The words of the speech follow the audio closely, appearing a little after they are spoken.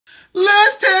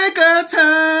Let's take our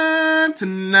time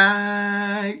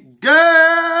tonight,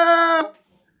 girl.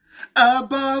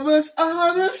 Above us,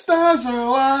 all the stars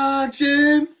are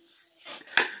watching.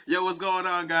 Yo, what's going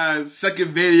on, guys?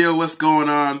 Second video, what's going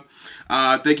on?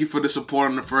 Thank you for the support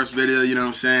on the first video. You know what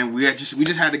I'm saying? We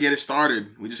just had to get it started.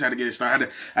 I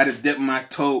had to dip my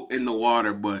toe in the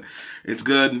water, but it's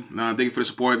good. Thank you for the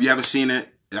support. If you haven't seen it,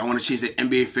 I want to change the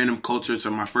NBA fandom culture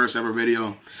to my first ever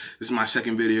video. This is my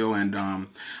second video, and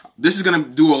this is gonna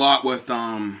do a lot with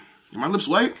are my lips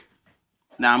white?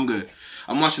 Nah, I'm good.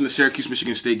 I'm watching the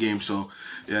Syracuse-Michigan State game, so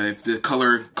yeah, if the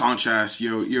color contrast,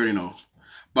 you already know.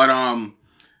 But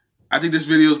I think this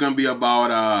video is gonna be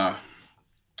about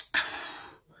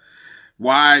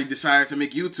why I decided to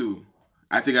make YouTube.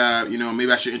 I think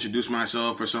maybe I should introduce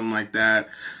myself or something like that.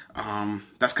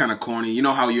 That's kind of corny. You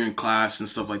know how you're in class and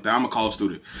stuff like that. I'm a college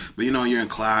student, but you know, you're in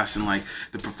class and like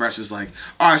the professor's like,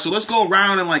 all right, so let's go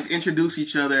around and like introduce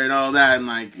each other and all that. And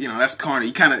like, that's corny.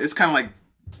 It's kind of like,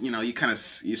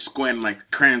 you squint and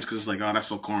like cringe because it's like, oh, that's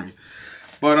so corny.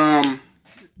 But,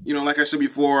 like I said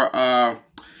before,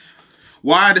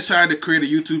 why I decided to create a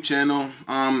YouTube channel.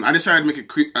 I decided to make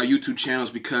a YouTube channel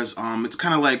because, it's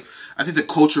kind of like, I think the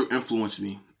culture influenced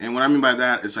me. And what I mean by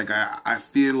that is like, I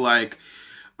feel like,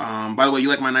 by the way, you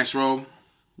like my nice robe?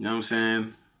 You know what I'm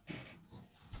saying?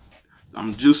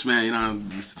 I'm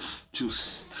JUICEMAN,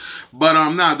 juice. But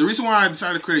the reason why I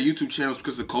decided to create a YouTube channel is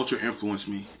because the culture influenced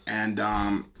me. And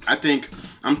I think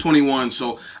I'm 21,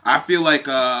 so I feel like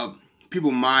people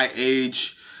my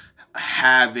age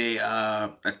have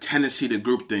a tendency to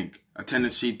groupthink, a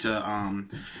tendency to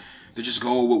just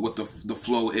go with what the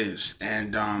flow is.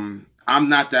 And I'm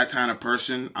not that kind of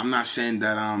person. I'm not saying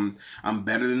that I'm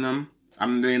better than them.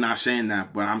 I'm really not saying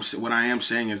that, but what I am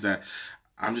saying is that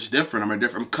I'm just different.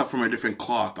 I'm cut from a different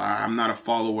cloth. I'm not a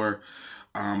follower.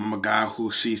 I'm a guy who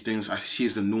sees things. I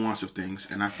sees the nuance of things,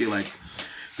 and I feel like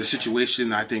the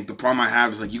situation. I think the problem I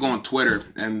have is like you go on Twitter,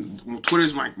 and Twitter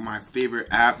is my favorite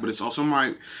app, but it's also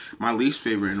my least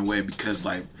favorite in a way because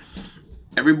like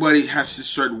everybody has this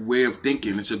certain way of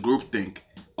thinking. It's a group think.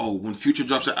 Oh, when Future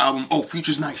drops an album, oh,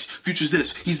 Future's nice. Future's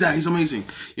this. He's that. He's amazing.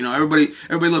 Everybody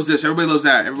loves this. Everybody loves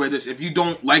that. Everybody this. If you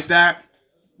don't like that,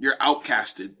 you're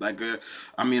outcasted. Like, a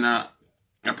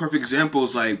perfect example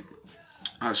is like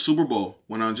Super Bowl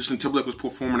when Justin Timberlake was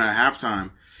performing at halftime,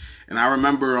 and I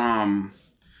remember,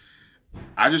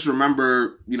 I just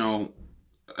remember,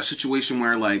 a situation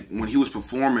where like when he was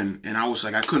performing and I was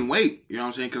like, I couldn't wait, you know what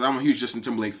I'm saying? Cause I'm a huge Justin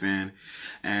Timberlake fan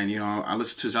and, I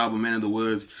listened to his album, Man in the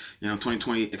Woods,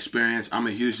 2020 Experience. I'm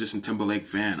a huge Justin Timberlake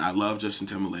fan. I love Justin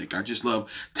Timberlake. I just love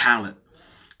talent.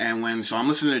 And so I'm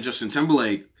listening to Justin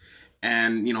Timberlake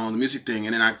and, the music thing.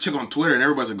 And then I check on Twitter and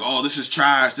everybody's like, oh, this is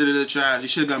trash, trash. You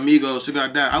should have got Migos, should have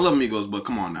got that. I love Migos, but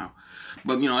come on now.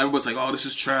 But, everybody's like, oh, this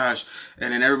is trash.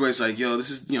 And then everybody's like, yo,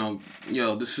 this is,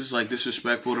 this is like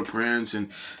disrespectful to Prince. And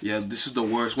yeah, this is the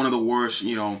worst, one of the worst,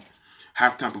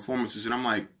 halftime performances. And I'm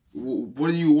like, what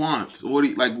do you want?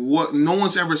 What? No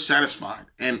one's ever satisfied.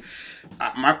 And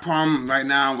my problem right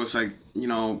now was like,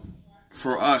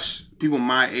 for us, people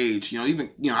my age, even,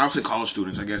 I would say college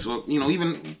students, I guess, or,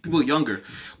 even people younger,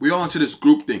 we're all into this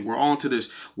group thing. We're all into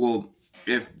this, well,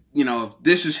 if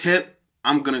this is hip,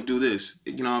 I'm going to do this.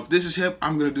 If this is hip,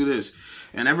 I'm going to do this.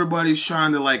 And everybody's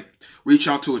trying to like reach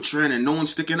out to a trend and no one's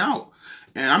sticking out.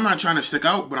 And I'm not trying to stick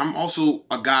out, but I'm also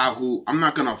a guy who I'm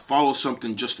not going to follow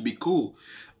something just to be cool.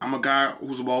 I'm a guy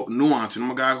who's about nuance and I'm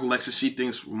a guy who likes to see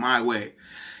things my way.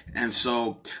 And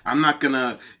so I'm not going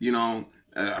to,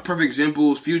 a perfect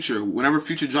example is Future. Whenever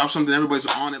Future drops something, everybody's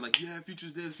on it like, yeah,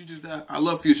 Future's this, Future's that. I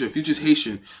love Future. Future's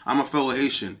Haitian. I'm a fellow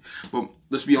Haitian. But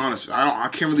let's be honest, I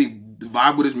can't really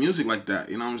vibe with his music like that.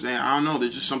 You know what I'm saying? I don't know.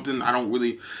 There's just something I don't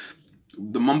really,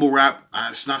 the mumble rap,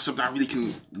 it's not something I really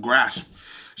can grasp.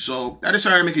 So I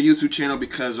decided to make a YouTube channel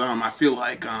because I feel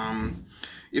like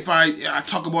if I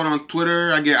talk about it on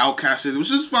Twitter, I get outcasted,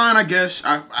 which is fine, I guess.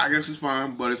 I guess it's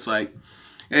fine, but it's like,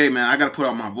 hey, man, I got to put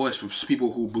out my voice for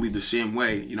people who believe the same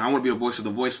way. I want to be a voice of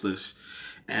the voiceless.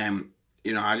 And,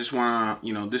 I just want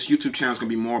to, this YouTube channel is going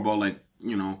to be more about, like,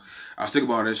 I was thinking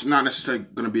about it. It's not necessarily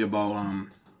going to be about,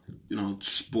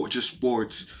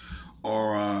 sports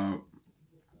or,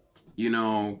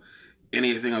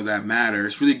 anything of that matter.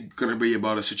 It's really going to be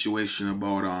about a situation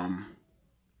about, I'm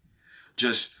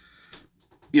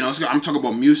talking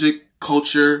about music,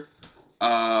 culture,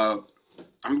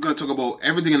 I'm going to talk about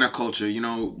everything in that culture.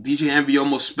 DJ Envy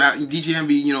almost spat. DJ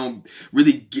Envy,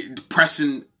 really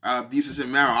depressing Thesis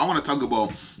and Marrow. I want to talk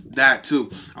about that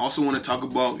too. I also want to talk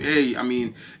about, hey,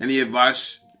 any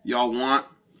advice y'all want,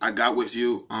 I got with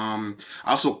you. I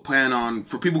also plan on,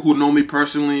 for people who know me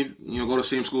personally, you know, go to the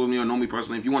same school with me or know me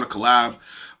personally, if you want to collab,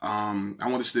 I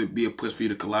want this to be a place for you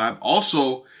to collab.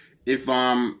 Also, if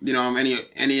you know,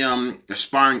 any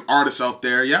aspiring artists out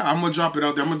there, yeah, I'm gonna drop it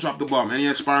out there. I'm gonna drop the bomb. Any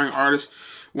aspiring artists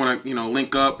want to, you know,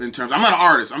 link up in terms, I'm not an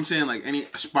artist, I'm saying like any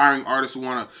aspiring artists who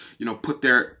want to, you know, put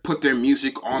their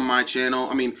music on my channel.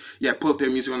 I mean, yeah, put their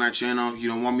music on that channel. You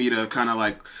know, want me to kind of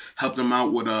like help them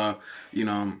out with you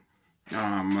know,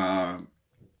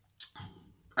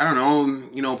 I don't know,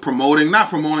 you know, not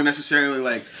promoting necessarily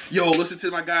like, yo, listen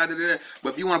to my guy today.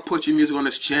 But if you want to put your music on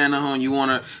this channel and you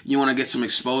want to get some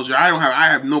exposure,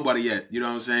 I have nobody yet. You know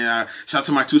what I'm saying? Shout out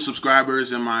to my 2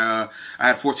 subscribers and my, I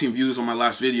had 14 views on my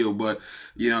last video. But,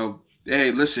 you know,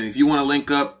 hey, listen, if you want to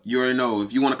link up, you already know.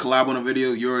 If you want to collab on a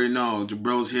video, you already know.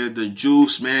 Jabrilly's here. The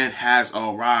JUICEMAN has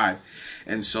arrived.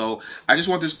 And so I just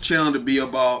want this channel to be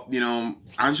about, you know,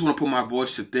 I just want to put my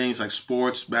voice to things like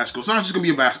sports, basketball. It's not just going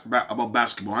to be about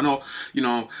basketball. I know, you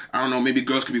know, I don't know, maybe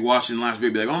girls could be watching the last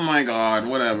video, be like, oh my God,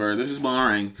 whatever, this is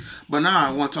boring. But nah,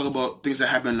 I want to talk about things that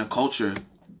happen in the culture.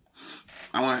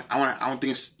 I want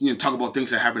things, you know, talk about things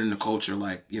that happen in the culture.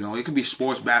 Like, you know, it could be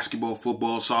sports, basketball,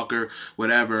 football, soccer,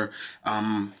 whatever.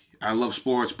 I love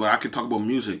sports, but I could talk about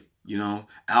music, you know,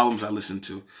 albums I listen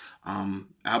to,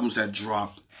 albums that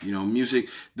drop. You know, music,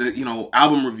 you know,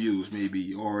 album reviews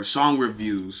maybe, or song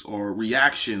reviews, or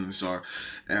reactions, or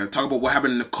talk about what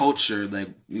happened in the culture, like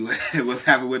what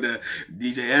happened with the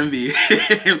DJ Envy,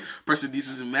 Person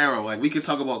Desus and Mero. Like, we could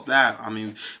talk about that. I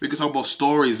mean, we could talk about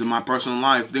stories in my personal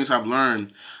life, things I've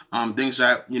learned, things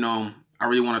that, you know, I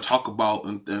really want to talk about,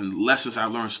 and lessons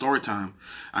I've learned, story time.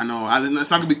 I know,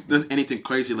 it's not going to be anything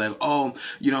crazy like, oh,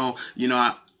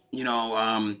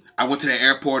 I went to the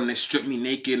airport and they stripped me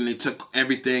naked and they took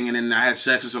everything and then I had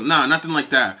sex or something. No, nothing like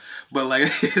that. But like,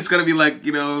 it's going to be like,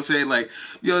 you know what I'm saying? Like,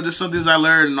 you know, just some things I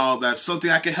learned and all that.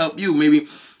 Something I can help you. Maybe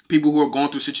people who are going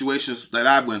through situations that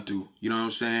I went through. You know what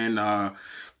I'm saying?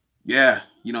 Yeah,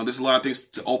 you know, there's a lot of things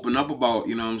to open up about.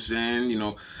 You know what I'm saying? You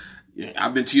know,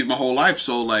 I've been teased my whole life.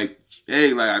 So like,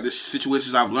 hey, like, there's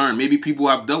situations I've learned. Maybe people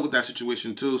have dealt with that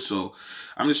situation too. So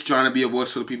I'm just trying to be a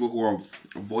voice for the people who are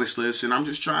voiceless, and I'm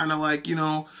just trying to, like, you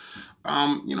know,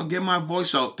 get my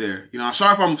voice out there. You know, I'm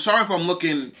sorry if I'm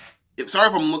looking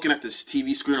at this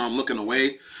TV screen or I'm looking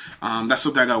away. That's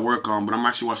something I gotta work on. But I'm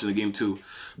actually watching the game too.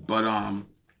 But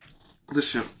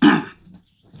listen,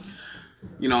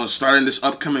 you know, starting this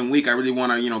upcoming week, I really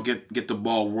want to, you know, get the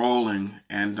ball rolling,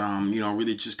 and you know,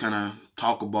 really just kind of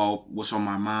talk about what's on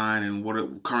my mind and what are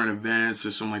current events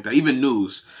or something like that, even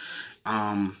news.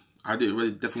 I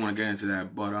definitely want to get into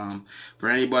that. But for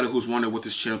anybody who's wondering what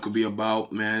this channel could be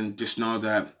about, man, just know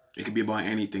that it could be about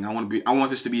anything. I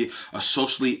want this to be a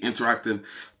socially interactive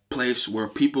place where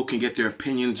people can get their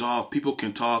opinions off. People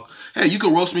can talk. Hey, you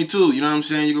can roast me too. You know what I'm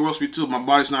saying? You can roast me too. My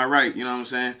body's not right. You know what I'm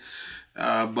saying?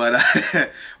 But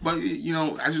you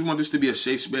know, I just want this to be a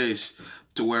safe space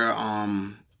to where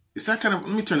it's not kind of.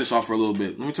 Let me turn this off for a little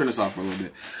bit.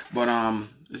 But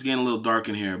it's getting a little dark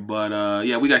in here. But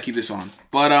yeah, we gotta keep this on.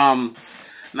 But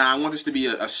now I want this to be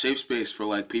a safe space for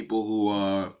like people who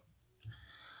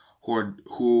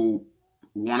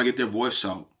want to get their voice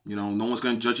out. You know, no one's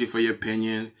gonna judge you for your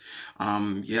opinion.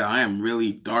 Yeah, I am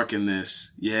really dark in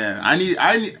this. Yeah, I mean,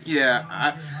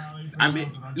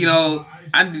 you know,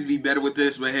 I need to be better with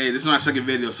this. But hey, this is my second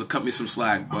video, so cut me some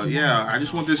slack. But yeah, I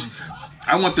just want this.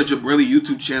 I want the Jabrilly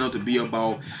YouTube channel to be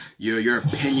about your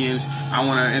opinions. I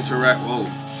want to interact. Whoa,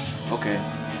 okay,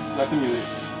 that's a mute.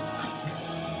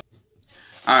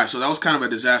 All right, so that was kind of a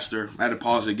disaster. I had to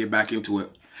pause it, get back into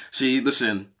it. See,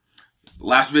 listen.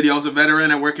 Last video, I was a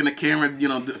veteran at working the camera, you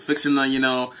know, fixing the, you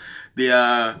know,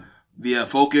 the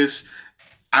focus.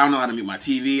 I don't know how to mute my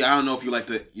TV. I don't know if you like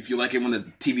it when the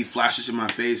TV flashes in my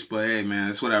face, but hey,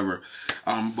 man, it's whatever.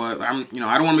 But you know,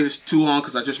 I don't want to make this too long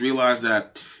because I just realized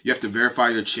that you have to verify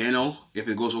your channel if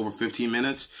it goes over 15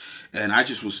 minutes. And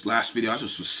last video, I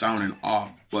just was sounding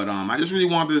off. But I just really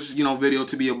want this, you know, video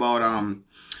to be about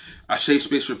a safe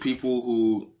space for people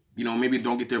who, you know, maybe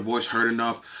don't get their voice heard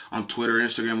enough on Twitter,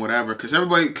 Instagram, whatever.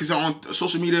 Because on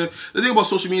social media, the thing about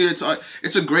social media,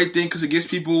 it's a great thing because it gives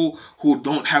people who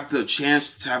don't have the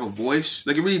chance to have a voice.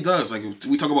 Like, it really does. Like, if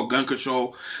we talk about gun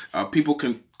control, people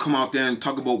can come out there and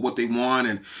talk about what they want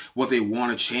and what they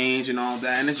want to change and all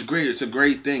that. And it's great. It's a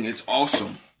great thing. It's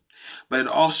awesome. But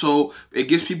it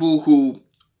gives people who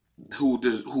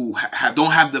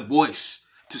don't have the voice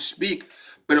to speak.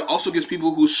 But it also gives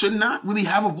people who should not really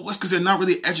have a voice because they're not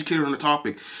really educated on the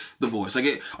topic, the voice.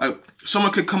 Like,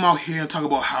 someone could come out here and talk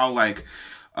about how, like,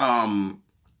 I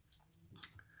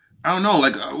don't know,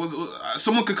 like,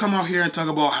 someone could come out here and talk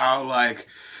about how, like,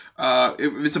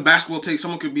 if it's a basketball take,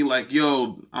 someone could be like,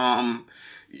 yo,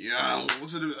 yeah,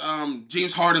 what's it?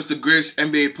 James Harden's the greatest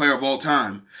NBA player of all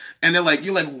time. And they're like,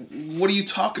 you're like, what are you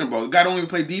talking about? The guy don't even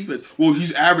play defense. Well,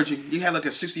 he's averaging. He had like a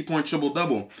 60-point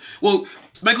triple-double. Well,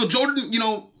 Michael Jordan,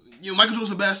 Michael Jordan's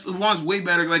the best. LeBron's way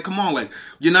better. Like, come on, like,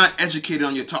 you're not educated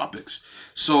on your topics.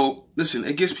 So, listen,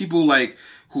 it gets people like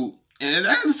who, and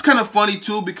it's kind of funny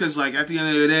too, because like at the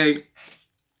end of the day,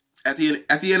 at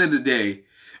the end of the day,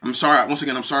 I'm sorry, once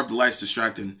again, I'm sorry if the light's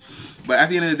distracting, but at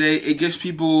the end of the day, it gets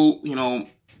people,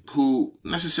 who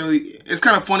necessarily, it's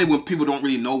kind of funny when people don't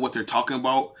really know what they're talking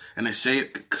about and they say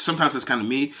it. Sometimes it's kind of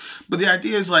me, but the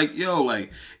idea is like, yo,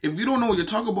 like, if you don't know what you're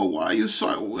talking about, why are you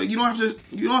sorry? You don't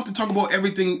have to talk about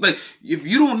everything. Like, if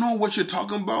you don't know what you're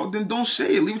talking about, then don't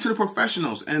say it. Leave it to the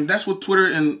professionals. And that's what Twitter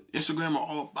and Instagram are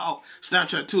all about.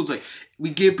 Snapchat too. It's like, we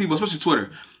give people, especially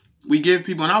Twitter, we give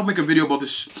people, and I'll make a video about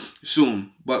this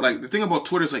soon, but like the thing about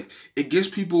Twitter is like, it gives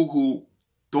people who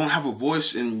don't have a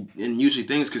voice in usually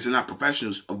things because they're not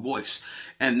professionals a voice.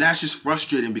 And that's just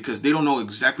frustrating because they don't know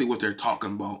exactly what they're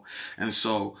talking about. And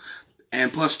so,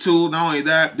 and plus two, not only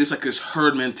that, there's like this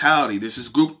herd mentality. This is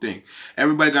group thing.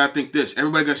 Everybody gotta think this.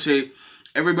 Everybody gotta say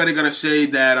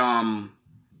that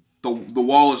the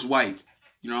wall is white.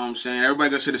 You know what I'm saying?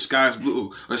 Everybody gotta say the sky is blue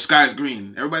or the sky is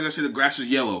green. Everybody gotta say the grass is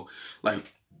yellow. Like,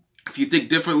 if you think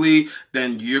differently,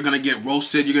 then you're going to get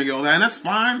roasted. You're going to get all that. And that's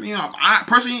fine. I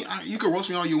personally, you can roast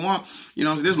me all you want.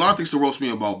 There's a lot of things to roast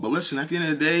me about. But listen, at the end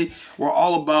of the day, we're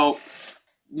all about,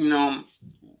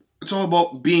 it's all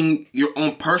about being your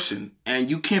own person. And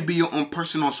you can't be your own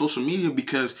person on social media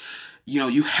because,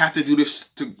 you have to do this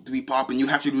to be popping. You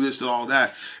have to do this and all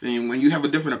that. And when you have a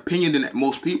different opinion than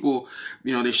most people,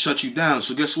 they shut you down.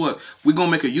 So guess what? We're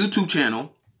going to make a YouTube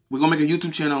channel. We're gonna make a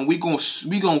YouTube channel and we're gonna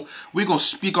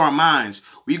speak our minds.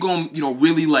 We're gonna,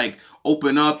 really like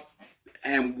open up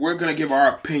and we're gonna give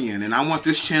our opinion. And I want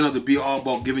this channel to be all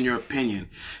about giving your opinion.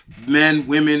 Men,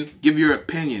 women, give your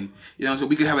opinion. So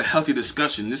we can have a healthy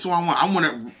discussion. This is what I want. I want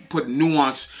to put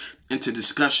nuance into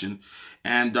discussion.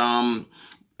 And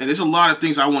there's a lot of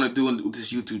things I want to do with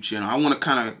this YouTube channel. I want to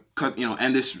kind of cut,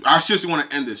 end this. I seriously want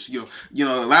to end this. The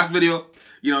last video,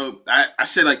 I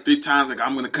said like 3 times, like,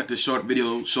 I'm going to cut this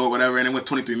video short, whatever, and it went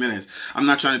 23 minutes. I'm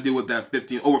not trying to deal with that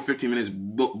over 15 minutes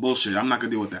bullshit. I'm not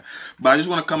going to deal with that. But I just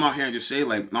want to come out here and just say,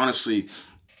 like, honestly,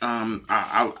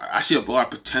 I see a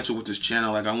lot of potential with this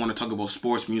channel. Like, I want to talk about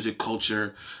sports, music,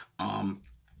 culture,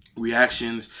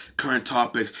 reactions, current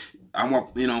topics. I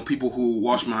want, people who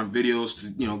watch my videos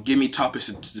to, give me topics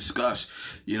to discuss.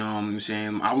 You know what I'm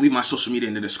saying? I'll leave my social media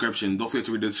in the description. Don't forget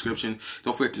to read the description.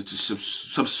 Don't forget to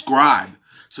subscribe.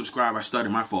 Subscribe. I started,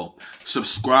 my fault.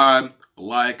 Subscribe,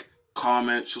 like,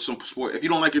 comment, show some support. If you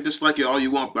don't like it, dislike it all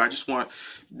you want, but I just want,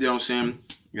 I'm saying?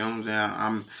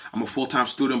 I'm a full-time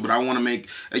student, but I want to make,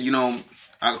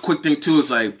 a quick thing too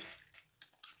is like,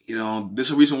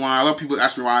 there's a reason why a lot of people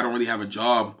ask me why I don't really have a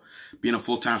job being a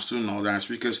full-time student and all that. It's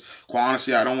because, quite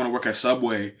honestly, I don't want to work at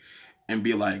Subway and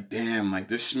be like, damn, like,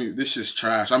 this is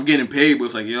trash. I'm getting paid, but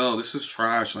it's like, yo, this is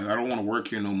trash. Like, I don't want to work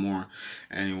here no more.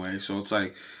 Anyway, so it's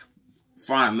like,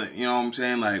 fine, you know what I'm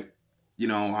saying? Like,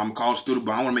 I'm a college student,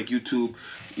 but I want to make YouTube,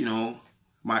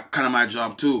 my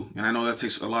job too. And I know that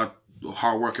takes a lot of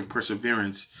hard work and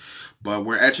perseverance, but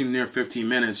we're edging near 15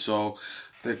 minutes. So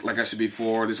like I said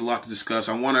before, there's a lot to discuss.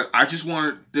 I just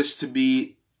want this to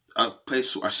be a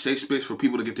safe space for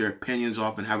people to get their opinions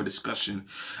off and have a discussion.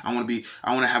 I want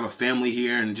to have a family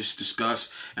here and just discuss.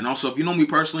 And also, if you know me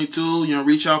personally too,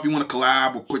 reach out if you want to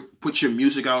collab or put your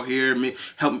music out here.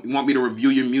 Want me to review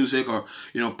your music or,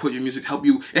 put your music, help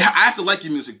you. I have to like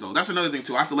your music though. That's another thing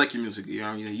too. I have to like your music.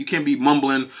 You can't be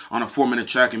mumbling on a 4-minute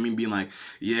track and me being like,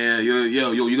 yeah,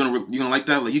 yo, you gonna like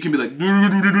that? Like, you can be like,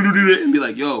 and be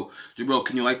like, yo, Jabrilly,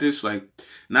 can you like this? Like,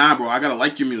 nah, bro, I gotta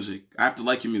like your music. I have to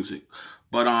like your music.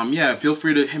 But, yeah, feel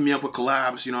free to hit me up with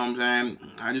collabs, you know what I'm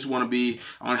saying? I just want to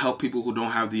help people who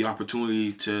don't have the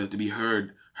opportunity to be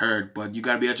heard, but you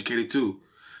got to be educated too.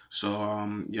 So,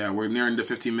 yeah, we're nearing the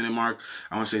 15-minute mark.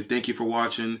 I want to say thank you for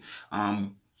watching.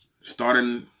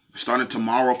 Starting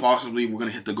tomorrow, possibly, we're going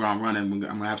to hit the ground running. I'm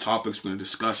going to have topics. We're going to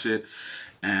discuss it.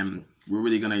 And we're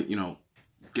really going to,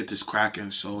 get this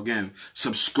cracking. So, again,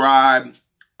 subscribe.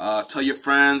 Tell your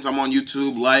friends I'm on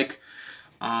YouTube. Like,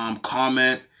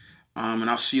 comment. And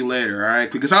I'll see you later, alright?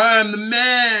 Because I am the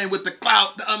man with the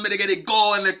clout, the unmitigated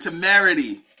goal, and the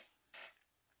temerity.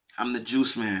 I'm the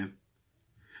juice man.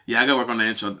 Yeah, I gotta work on the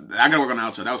intro. I gotta work on the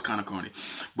outro. That was kind of corny.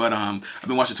 But, I've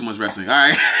been watching too much wrestling.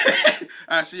 Alright?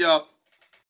 Alright, see y'all.